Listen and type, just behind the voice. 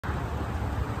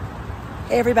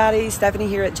Hey everybody, Stephanie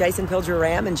here at Jason Pilger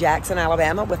Ram in Jackson,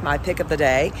 Alabama with my pick of the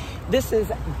day. This is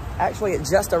actually, it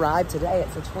just arrived today.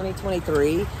 It's a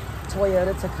 2023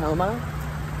 Toyota Tacoma.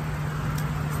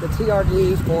 It's the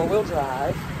TRD 4-wheel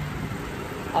drive.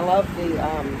 I love the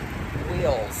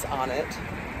wheels on it.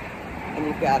 And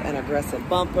you've got an aggressive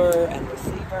bumper and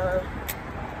receiver,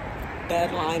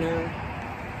 bed liner,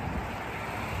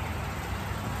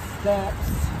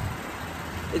 steps.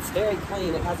 It's very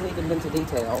clean. It hasn't even been to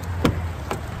detail.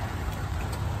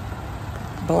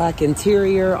 Black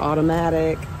interior,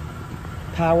 automatic,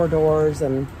 power doors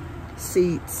and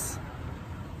seats,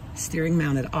 steering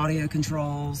mounted audio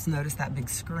controls. Notice that big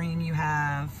screen you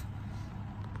have.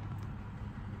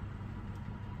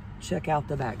 Check out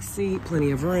the back seat,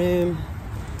 plenty of room.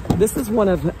 This is one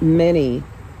of many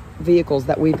vehicles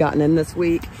that we've gotten in this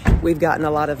week. We've gotten a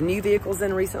lot of new vehicles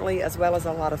in recently, as well as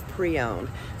a lot of pre-owned.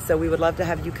 So we would love to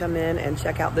have you come in and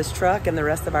check out this truck and the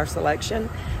rest of our selection.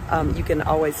 You can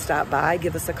always stop by,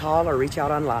 give us a call, or reach out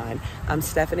online. I'm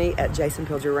Stephanie at Jason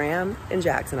Pilger Ram in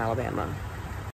Jackson, Alabama.